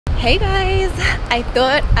Hey guys, I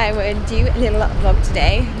thought I would do a little vlog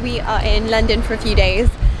today. We are in London for a few days.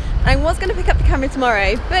 I was going to pick up the camera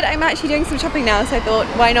tomorrow, but I'm actually doing some shopping now, so I thought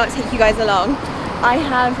why not take you guys along. I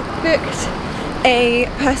have booked a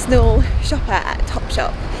personal shopper at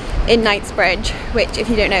Topshop in Knightsbridge, which if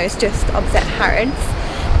you don't know is just opposite Harrods.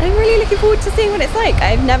 And I'm really looking forward to seeing what it's like.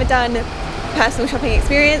 I've never done personal shopping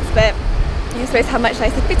experience, but you're supposed to have much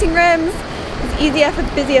nicer fitting rooms. It's easier for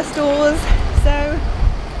busier stores, so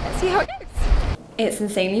see how it goes. It's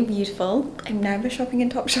insanely beautiful. I'm never shopping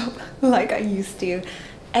in Topshop like I used to.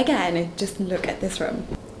 Again, just look at this room.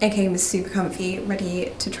 I came super comfy,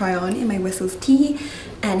 ready to try on in my Whistles tee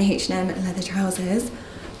and H&M leather trousers,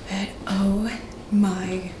 but oh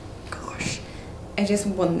my gosh, I just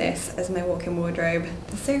want this as my walk-in wardrobe.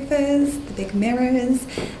 The sofas, the big mirrors,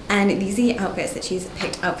 and these are the outfits that she's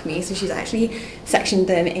picked out for me. So she's actually sectioned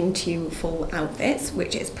them into full outfits,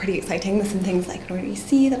 which is pretty exciting. There's some things I can already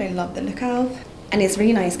see that I love the look of. And it's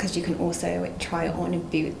really nice because you can also try on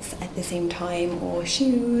boots at the same time, or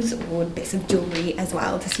shoes, or bits of jewellery as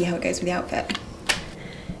well to see how it goes with the outfit.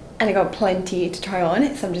 And I got plenty to try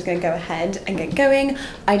on, so I'm just going to go ahead and get going.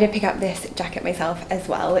 I did pick up this jacket myself as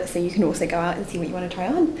well, so you can also go out and see what you want to try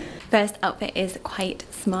on. First outfit is quite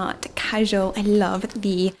smart, casual. I love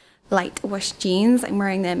the light wash jeans. I'm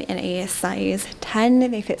wearing them in a size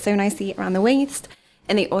 10. They fit so nicely around the waist,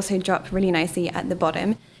 and they also drop really nicely at the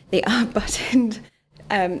bottom. They are buttoned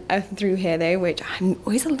through here though, which I'm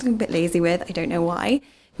always a little bit lazy with. I don't know why.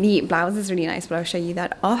 The blouse is really nice, but I'll show you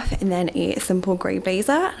that off. And then a simple grey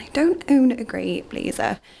blazer. I don't own a grey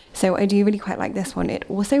blazer, so I do really quite like this one. It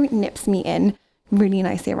also nips me in really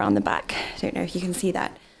nicely around the back. I don't know if you can see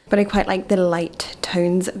that, but I quite like the light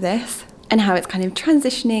tones of this and how it's kind of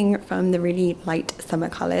transitioning from the really light summer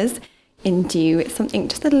colours into something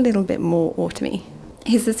just a little bit more autumny.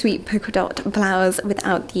 Here's the sweet polka dot blouse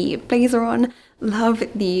without the blazer on. Love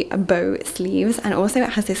the bow sleeves, and also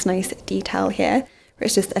it has this nice detail here where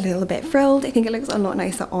it's just a little bit frilled. I think it looks a lot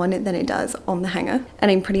nicer on than it does on the hanger. And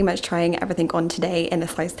I'm pretty much trying everything on today in a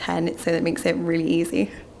size 10, so that makes it really easy.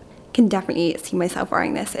 Can definitely see myself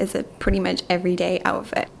wearing this as a pretty much everyday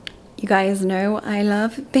outfit. You guys know I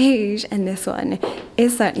love beige, and this one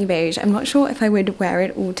is certainly beige. I'm not sure if I would wear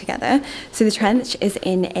it all together. So the trench is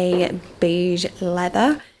in a beige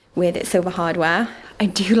leather with silver hardware. I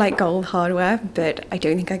do like gold hardware, but I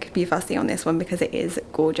don't think I could be fussy on this one because it is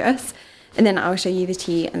gorgeous. And then I'll show you the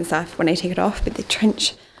tee and stuff when I take it off, but the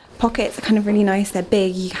trench pockets are kind of really nice. They're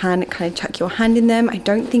big, you can kind of chuck your hand in them. I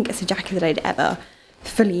don't think it's a jacket that I'd ever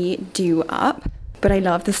fully do up, but I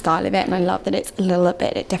love the style of it, and I love that it's a little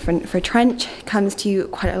bit different for a trench. It comes to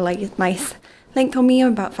quite a nice length on me.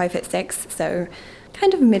 I'm about 5'6", so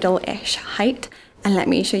kind of middle-ish height. And let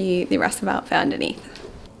me show you the rest of the outfit underneath.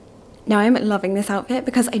 Now I'm loving this outfit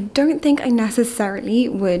because I don't think I necessarily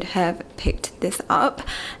would have picked this up,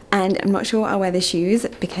 and I'm not sure I'll wear the shoes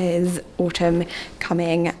because autumn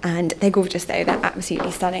coming, and they're gorgeous though. They're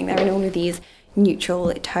absolutely stunning. They're in all of these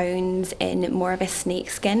neutral tones in more of a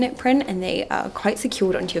snakeskin print, and they are quite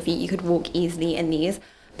secured onto your feet. You could walk easily in these.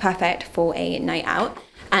 Perfect for a night out.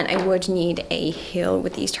 And I would need a heel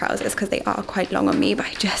with these trousers because they are quite long on me, but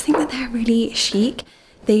I just think that they're really chic.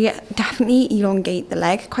 They definitely elongate the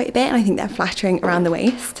leg quite a bit, and I think they're flattering around the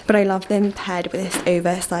waist. But I love them paired with this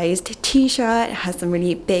oversized t-shirt. It has some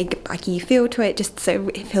really big baggy feel to it, just so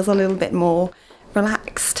it feels a little bit more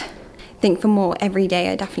relaxed. I think for more everyday,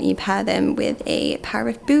 I definitely pair them with a pair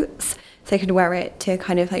of boots, so I could wear it to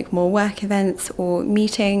kind of like more work events or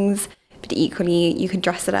meetings, but equally you could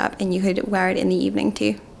dress it up and you could wear it in the evening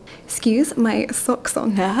too. Excuse my socks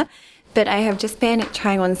on there, but I have just been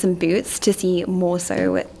trying on some boots to see more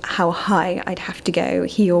so how high I'd have to go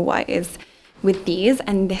heel-wise with these,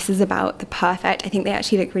 and this is about the perfect. I think they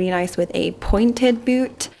actually look really nice with a pointed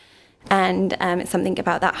boot, and it's something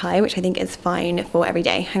about that high which I think is fine for every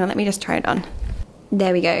day. Hang on, let me just try it on.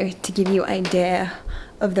 There we go, to give you an idea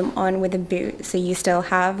of them on with a boot. So you still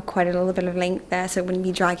have quite a little bit of length there, so it wouldn't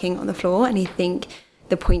be dragging on the floor, and I think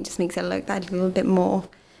the point just makes it look that little bit more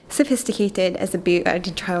sophisticated as a boot. I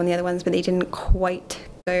did try on the other ones, but they didn't quite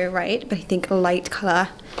go right, but I think a light colour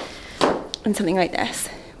and something like this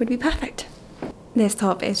would be perfect. This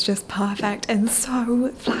top is just perfect and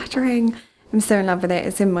so flattering. I'm so in love with it.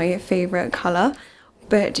 It's in my favourite colour,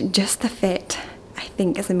 but just the fit I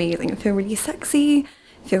think is amazing. I feel really sexy,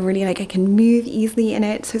 I feel really like I can move easily in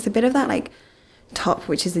it. So it's a bit of that like top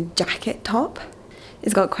which is a jacket top.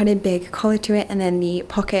 It's got quite a big collar to it, and then the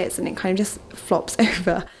pockets, and it kind of just flops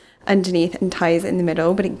over underneath and ties in the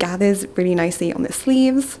middle, but it gathers really nicely on the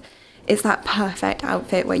sleeves. It's that perfect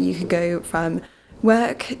outfit where you could go from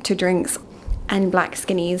work to drinks and black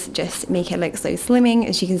skinnies just make it look so slimming.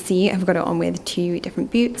 As you can see, I've got it on with 2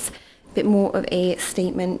 different boots. A bit more of a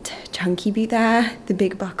statement chunky boot there, the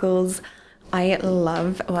big buckles. I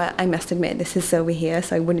love, well, I must admit this is silver here,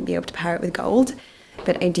 so I wouldn't be able to pair it with gold,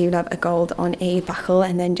 but I do love a gold on a buckle,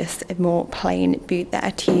 and then just a more plain boot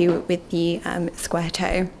there too with the square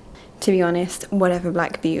toe. To be honest, whatever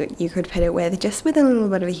black boot you could put it with, just with a little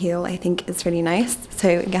bit of a heel, I think is really nice. So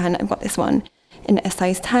again, I've got this one in a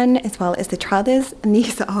size 10, as well as the trousers, and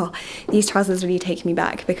these trousers really take me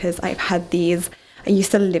back because I've had these, I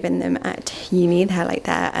used to live in them at uni. They're like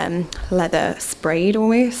they're leather sprayed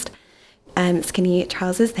almost. Skinny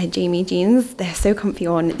trousers, they're Jamie jeans. They're so comfy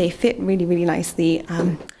on, they fit really, really nicely,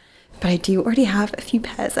 but I do already have a few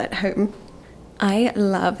pairs at home. I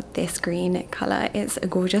love this green colour. It's a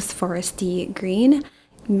gorgeous foresty green.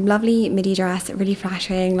 Lovely midi dress, really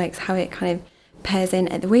flashing, like how it kind of pairs in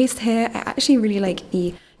at the waist here. I actually really like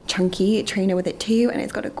the chunky trainer with it too, and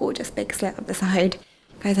it's got a gorgeous big slit up the side.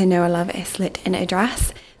 Guys, I know I love a slit in a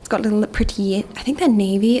dress. It's got little pretty, I think they're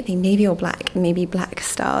navy or black, maybe black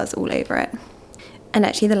stars all over it. And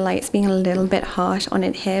actually the light's being a little bit harsh on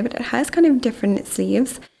it here, but it has kind of different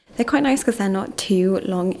sleeves. They're quite nice because they're not too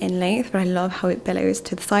long in length, but I love how it billows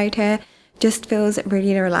to the side here. Just feels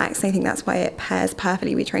really relaxed. I think that's why it pairs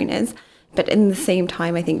perfectly with trainers. But in the same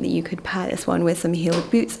time, I think that you could pair this one with some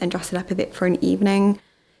heeled boots and dress it up a bit for an evening.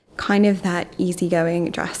 Kind of that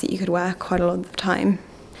easygoing dress that you could wear quite a lot of the time.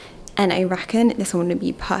 And I reckon this one would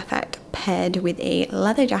be perfect paired with a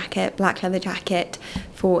leather jacket, black leather jacket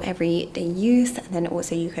for everyday use. And then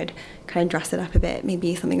also you could kind of dress it up a bit,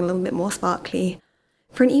 maybe something a little bit more sparkly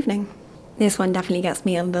for an evening. This one definitely gets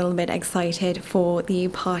me a little bit excited for the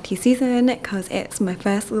party season because it's my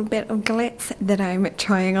first little bit of glitz that I'm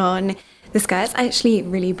trying on. The skirt's actually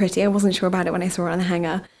really pretty. I wasn't sure about it when I saw it on the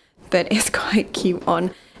hanger, but it's quite cute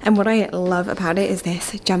on. And what I love about it is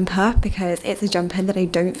this jumper, because it's a jumper that I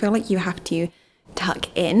don't feel like you have to tuck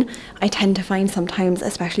in. I tend to find sometimes,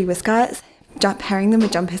 especially with skirts, pairing them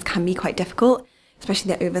with jumpers can be quite difficult,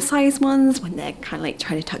 especially the oversized ones when they're kind of like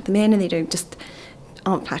trying to tuck them in and they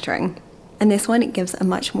aren't flattering. And this one, it gives a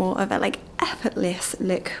much more of a like effortless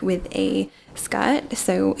look with a skirt.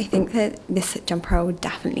 So I think that this jumper I would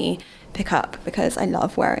definitely pick up because I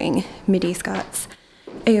love wearing midi skirts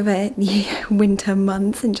over the winter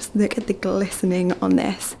months, and just look at the glistening on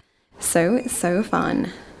this. So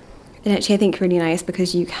fun. And actually I think really nice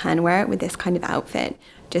because you can wear it with this kind of outfit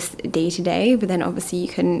just day to day, but then obviously you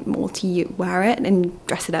can multi-wear it and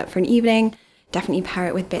dress it up for an evening. Definitely pair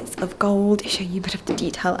it with bits of gold, show you a bit of the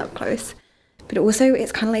detail up close. But also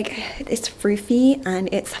it's kind of like, it's froofy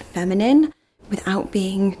and it's feminine without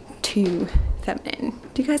being too feminine.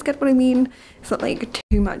 Do you guys get what I mean? It's not like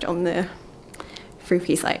too much on the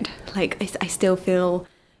froofy side. Like I still feel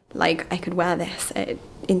like I could wear this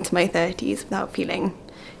into my 30s without feeling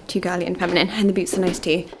too girly and feminine. And the boots are nice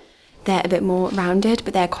too. They're a bit more rounded,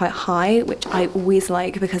 but they're quite high, which I always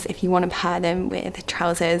like because if you want to pair them with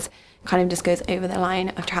trousers, kind of just goes over the line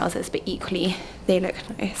of trousers, but equally they look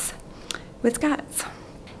nice with skirts.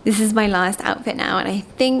 This is my last outfit now, and I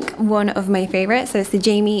think one of my favorites. So it's the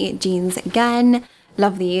Jamie jeans again.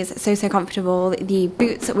 Love these, so comfortable. The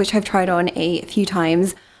boots, which I've tried on a few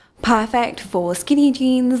times, perfect for skinny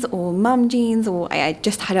jeans or mum jeans, or I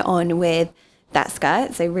just had it on with that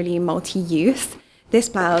skirt, so really multi-use. This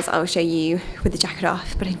blouse I'll show you with the jacket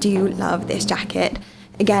off, but I do love this jacket.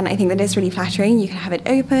 Again, I think that it's really flattering. You can have it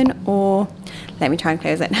open, or let me try and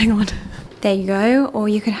close it, hang on. There you go, or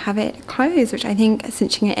you could have it closed, which I think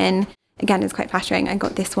cinching it in, again, is quite flattering. I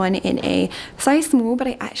got this one in a size small, but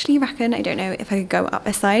I actually reckon, I don't know if I could go up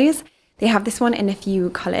a size. They have this one in a few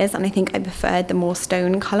colours, and I think I preferred the more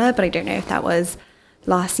stone colour, but I don't know if that was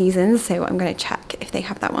last season, so I'm going to check if they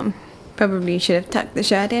have that one. Probably should have tucked the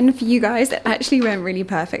shirt in for you guys. It actually went really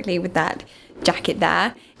perfectly with that jacket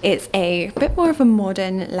there. It's a bit more of a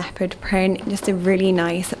modern leopard print, just a really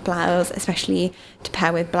nice blouse, especially to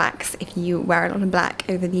pair with blacks if you wear a lot of black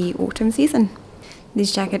over the autumn season.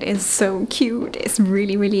 This jacket is so cute. It's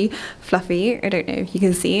really fluffy. I don't know if you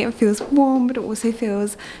can see. It feels warm, but it also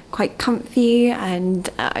feels quite comfy and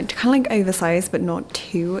kind of like oversized, but not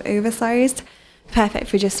too oversized. Perfect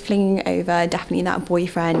for just flinging over, definitely that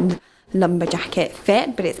boyfriend lumberjacket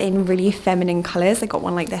fit, but it's in really feminine colours. I got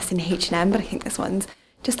one like this in H&M, but I think this one's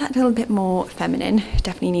just that little bit more feminine.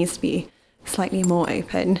 Definitely needs to be slightly more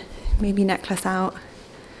open. Maybe necklace out.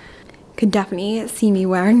 Could definitely see me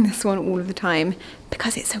wearing this one all of the time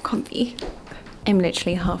because it's so comfy. I'm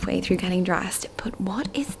literally halfway through getting dressed, but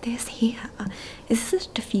what is this here? Is this a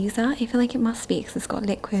diffuser? I feel like it must be because it's got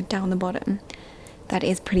liquid down the bottom. that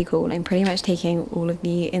is pretty cool. I'm pretty much taking all of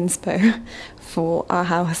the inspo for our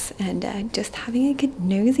house and just having a good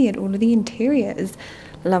nosy at all of the interiors.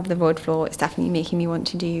 Love the wood floor. It's definitely making me want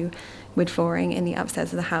to do wood flooring in the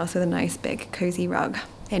upstairs of the house with a nice big cozy rug.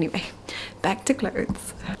 Anyway, back to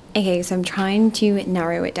clothes. Okay, so I'm trying to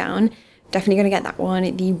narrow it down. Definitely gonna get that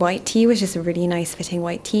one. The white tee was just a really nice fitting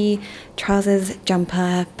white tee. Trousers,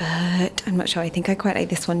 jumper, but I'm not sure. I think I quite like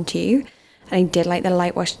this one too. And I did like the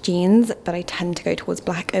light wash jeans, but I tend to go towards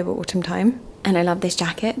black over autumn time. And I love this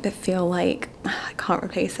jacket, but feel like I can't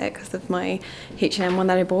replace it because of my H&M one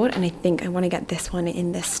that I bought. And I think I want to get this one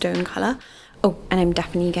in this stone color. Oh, and I'm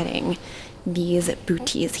definitely getting these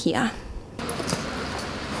booties here.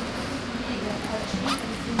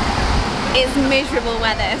 It's miserable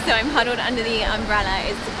weather, so I'm huddled under the umbrella.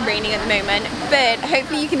 It's raining at the moment, but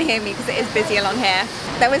hopefully you can hear me because it is busy along here.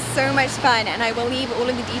 That was so much fun, and I will leave all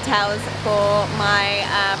of the details for my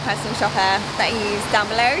personal shopper that I used down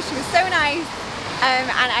below. She was so nice,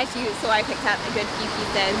 and as you saw, I picked up a good few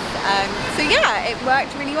pieces. So yeah, it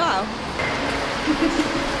worked really well.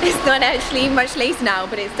 It's not actually much later now,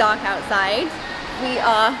 but it's dark outside. We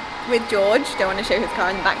are with George. Don't want to show his car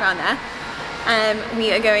in the background there.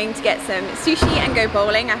 We are going to get some sushi and go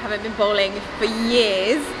bowling. I haven't been bowling for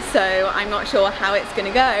years, so I'm not sure how it's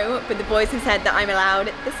gonna go, but the boys have said that I'm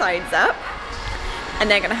allowed the sides up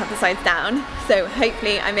and they're gonna have the sides down, so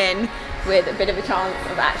hopefully I'm in with a bit of a chance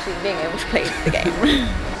of actually being able to play the game.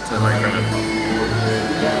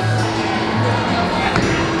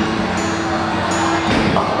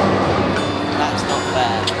 That's not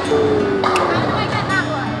fair. How do I get that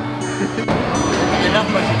one? Enough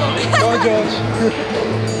pressure, darling. Go on, George.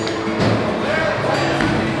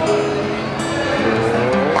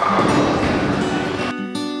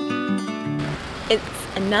 It's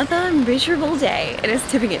another miserable day. It is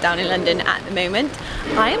tipping it down in London at the moment.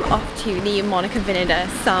 I am off to the Monica VINADER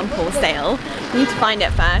sample sale. I need to find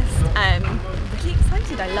it first. I'm really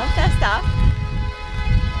excited. I love their stuff.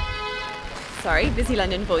 Sorry, busy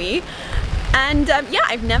London for you. And yeah,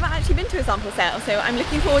 I've never actually been to a sample sale, so I'm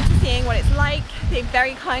looking forward to seeing what it's like. They've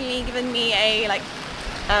very kindly given me a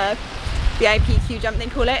VIP queue jump, they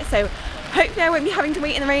call it, so hopefully I won't be having to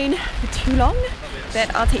wait in the rain for too long,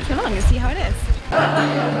 but I'll take you along and see how it is. What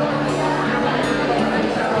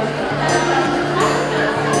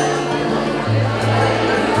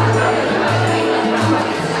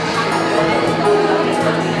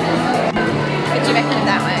do you reckon of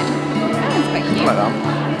that one? That one's quite cute. Like that.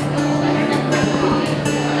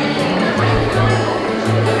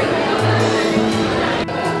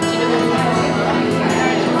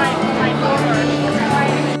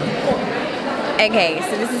 Okay,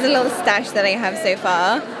 so this is a little stash that I have so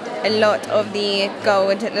far. A lot of the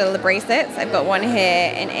gold little bracelets. I've got one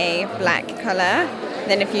here in a black colour,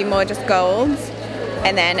 then a few more just golds,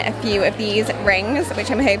 and then a few of these rings, which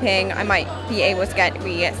I'm hoping I might be able to get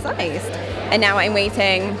resized. And now I'm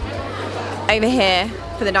waiting over here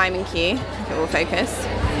for the diamond key, if it will focus.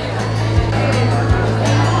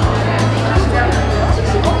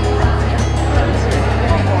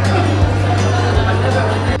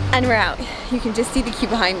 And we're out. You can just see the queue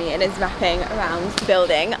behind me. It is wrapping around the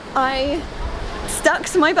building. I stuck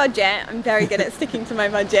to my budget. I'm very good at sticking to my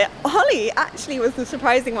budget. Ollie actually was the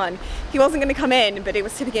surprising one. He wasn't going to come in, but it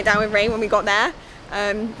was tipping it down with rain when we got there.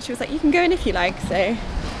 She was like, you can go in if you like, so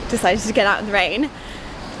decided to get out of the rain.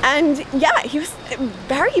 And yeah, he was a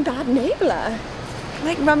very bad enabler.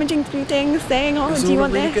 Like rummaging through things, saying, oh, do you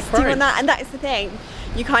want this? Do you want that? And that is the thing.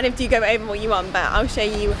 You kind of do go over what you want, but I'll show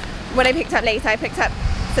you what I picked up later. I picked up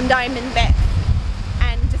some diamond bits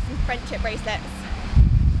and just some friendship bracelets.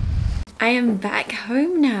 I am back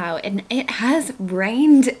home now, and it has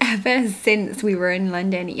rained ever since we were in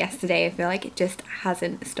London yesterday. I feel like it just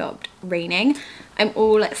hasn't stopped raining. I'm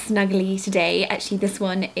all snuggly today. Actually, this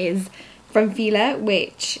one is from Fila,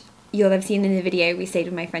 which you'll have seen in the video. We stayed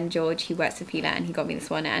with my friend George, who works for Fila, and he got me this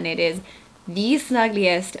one, and it is the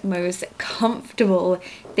snuggliest, most comfortable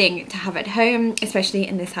thing to have at home, especially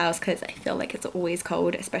in this house, because I feel like it's always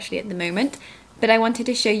cold, especially at the moment. But I wanted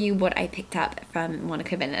to show you what I picked up from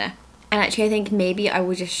Monica VINADER. And actually I think maybe I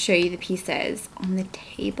will just show you the pieces on the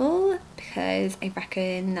table, because I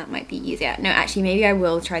reckon that might be easier. No, actually maybe I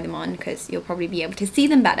will try them on, because you'll probably be able to see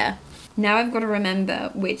them better. Now I've got to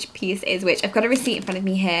remember which piece is which. I've got a receipt in front of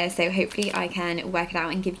me here, so hopefully I can work it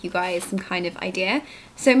out and give you guys some kind of idea.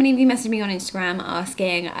 So many of you messaged me on Instagram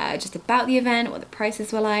asking just about the event, what the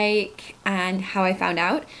prices were like, and how I found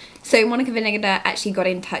out. So Monica VINADER actually got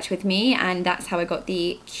in touch with me, and that's how I got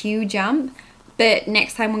the queue jump. But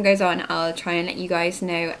next time one goes on, I'll try and let you guys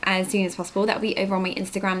know as soon as possible. That'll be over on my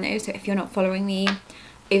Instagram though, so if you're not following me,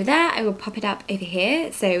 over there. I will pop it up over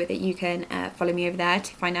here so that you can follow me over there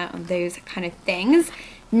to find out on those kind of things.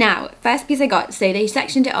 Now, first piece I got, so they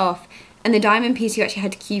sectioned it off, and the diamond piece you actually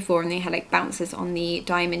had to queue for, and they had like bouncers on the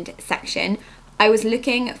diamond section. I was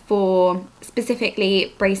looking for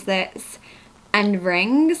specifically bracelets and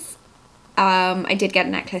rings. I did get a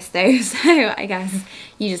necklace though, so I guess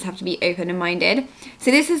you just have to be open and minded. So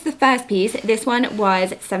this is the first piece. This one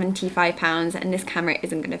was £75, and this camera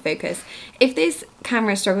isn't going to focus. If this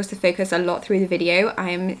camera struggles to focus a lot through the video,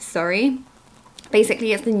 I'm sorry.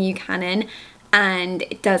 Basically, it's the new Canon, and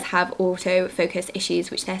it does have auto focus issues,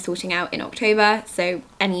 which they're sorting out in October, so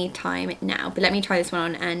any time now. But let me try this one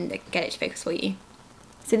on and get it to focus for you.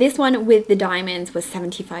 So this one with the diamonds was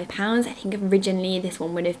 £75. I think originally this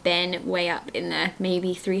one would have been way up in there,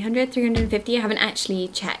 maybe 300, 350. I haven't actually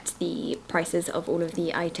checked the prices of all of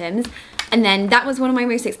the items. And then that was one of my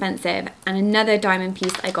most expensive. And another diamond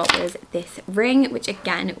piece I got was this ring, which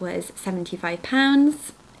again was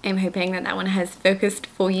 £75. I'm hoping that that one has focused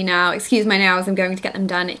for you now. Excuse my nails, I'm going to get them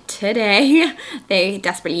done today. They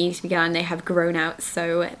desperately need to be done. They have grown out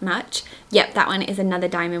so much. Yep, that one is another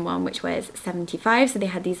diamond one, which was £75. So they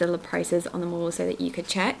had these little prices on them all so that you could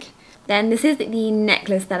check. Then this is the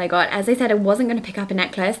necklace that I got. As I said, I wasn't going to pick up a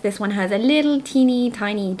necklace. This one has a little teeny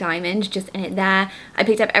tiny diamond just in it there. I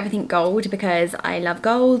picked up everything gold because I love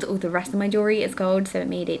gold. All the rest of my jewellery is gold, so it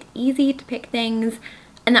made it easy to pick things.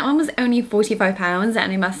 And that one was only £45, and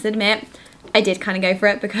I must admit, I did kind of go for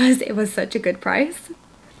it because it was such a good price.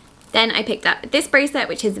 Then I picked up this bracelet,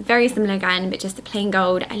 which is very similar again, but just a plain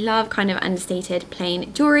gold. I love kind of understated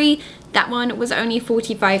plain jewellery. That one was only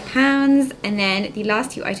 £45, and then the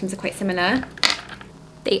last two items are quite similar.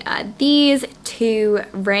 They are these two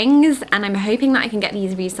rings, and I'm hoping that I can get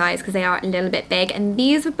these resized because they are a little bit big. And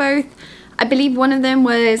these were both, I believe one of them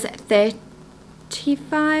was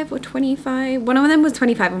 25 or 25. One of them was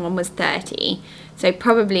 25 and one was 30. So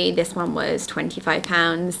probably this one was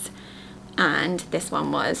 £25 and this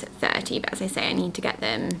one was 30. But as I say, I need to get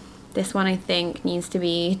them. This one I think needs to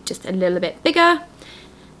be just a little bit bigger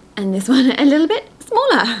and this one a little bit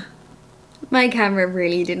smaller. My camera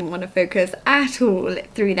really didn't want to focus at all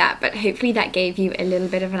through that, but hopefully that gave you a little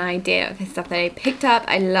bit of an idea of the stuff that I picked up.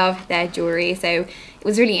 I love their jewellery, so it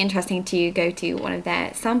was really interesting to go to one of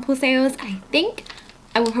their sample sales. I think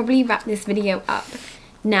I will probably wrap this video up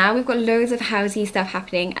now. We've got loads of housey stuff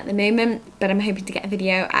happening at the moment, but I'm hoping to get a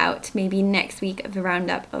video out maybe next week of a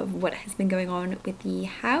roundup of what has been going on with the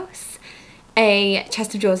house. A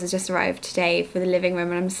chest of drawers has just arrived today for the living room,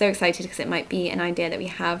 and I'm so excited because it might be an idea that we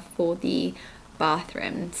have for the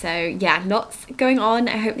bathroom. So yeah, lots going on.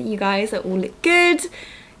 I hope that you guys are all good.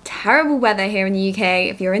 Terrible weather here in the UK.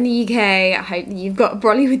 If you're in the UK, I hope that you've got a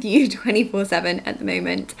brolly with you 24/7 at the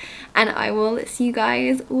moment. And I will see you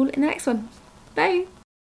guys all in the next one. Bye.